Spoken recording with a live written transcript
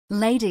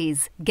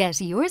Ladies,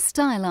 get your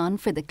style on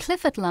for the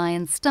Cliff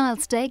Lyons Style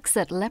Stakes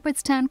at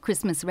Leopardstown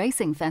Christmas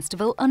Racing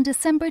Festival on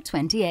December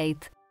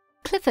 28th.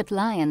 Cliff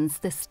Lyons,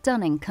 the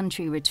stunning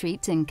country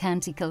retreat in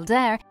County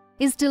Kildare,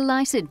 is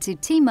delighted to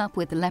team up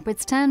with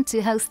Leopardstown to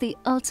host the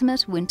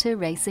ultimate winter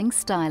racing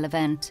style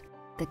event.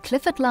 The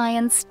Cliff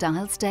Lyons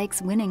Style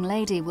Stakes winning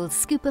lady will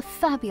scoop a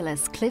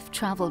fabulous Cliff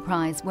travel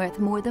prize worth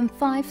more than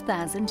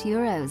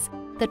 €5,000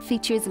 that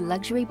features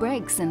luxury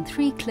breaks in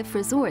 3 Cliff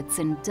resorts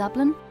in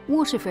Dublin,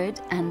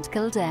 Waterford and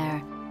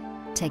Kildare.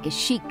 Take a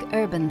chic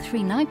urban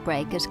 3-night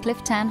break at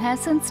Cliff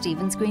Townhouse on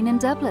Stephen's Green in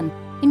Dublin.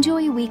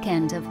 Enjoy a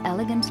weekend of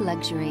elegant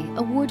luxury,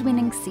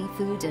 award-winning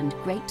seafood and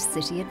great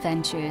city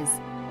adventures.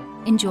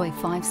 Enjoy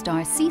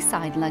 5-star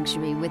seaside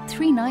luxury with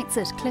 3 nights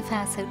at Cliff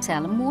House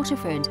Hotel in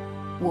Waterford.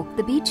 Walk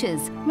the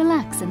beaches,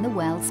 relax in the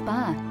Well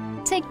Spa.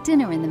 Take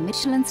dinner in the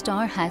Michelin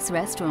Star House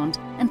restaurant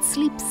and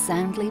sleep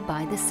soundly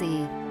by the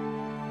sea.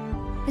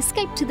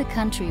 Escape to the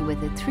country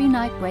with a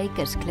 3-night break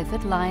at Cliff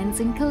Lyons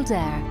in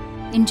Kildare.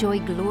 Enjoy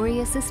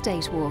glorious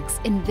estate walks,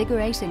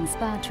 invigorating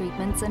spa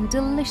treatments and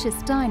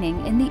delicious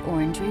dining in the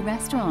Orangery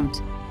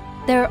restaurant.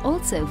 There are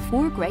also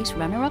 4 great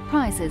runner-up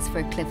prizes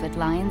for Cliff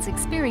Lyons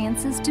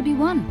experiences to be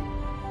won.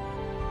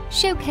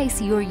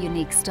 Showcase your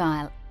unique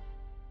style